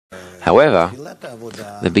However,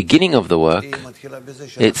 the beginning of the work,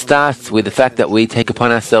 it starts with the fact that we take upon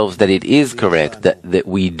ourselves that it is correct, that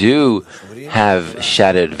we do have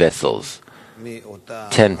shattered vessels,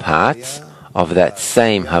 10 parts of that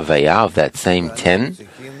same Havaya, of that same 10,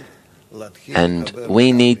 and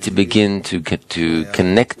we need to begin to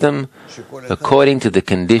connect them according to the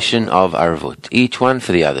condition of Arvut, each one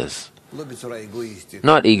for the others.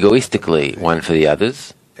 Not egoistically one for the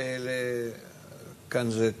others,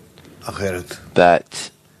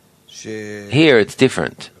 but here it's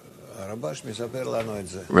different.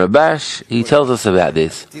 Rabash, he tells us about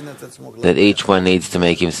this, that each one needs to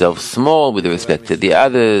make himself small with respect to the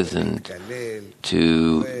others, and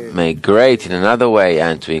to make great in another way,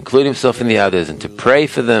 and to include himself in the others, and to pray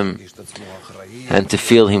for them, and to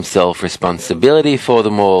feel himself responsibility for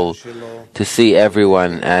them all, to see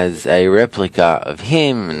everyone as a replica of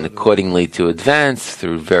him, and accordingly to advance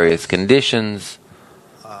through various conditions.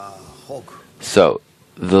 So,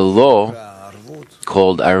 the law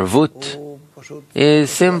called Arvut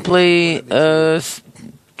is simply a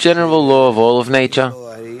general law of all of nature.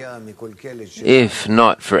 If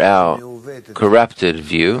not for our corrupted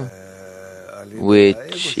view,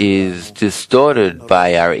 which is distorted by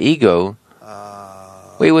our ego,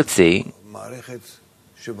 we would see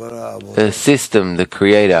the system the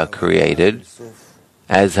Creator created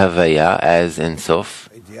as Havaya, as Ein Sof,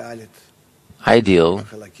 ideal,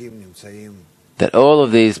 that all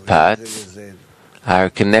of these parts are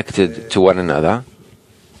connected to one another,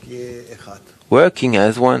 working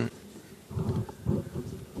as one.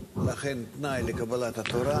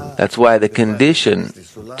 That's why the condition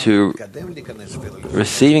to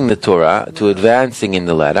receiving the Torah, to advancing in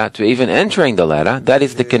the ladder, to even entering the ladder, that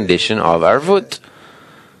is the condition of Arvut.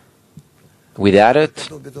 Without it,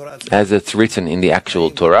 as it's written in the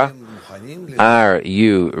actual Torah, are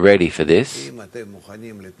you ready for this?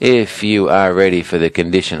 If you are ready for the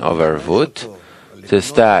condition of Arvut, to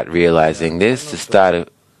start realizing this, to start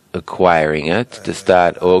acquiring it, to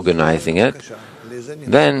start organizing it,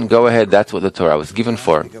 then go ahead, that's what the Torah was given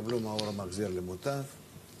for.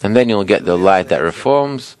 And then you'll get the light that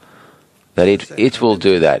reforms, that it will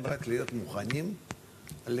do that.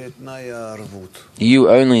 You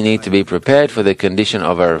only need to be prepared for the condition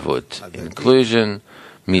of Arvut, inclusion,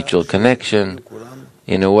 mutual connection,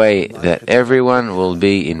 in a way that everyone will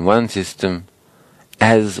be in one system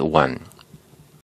as one.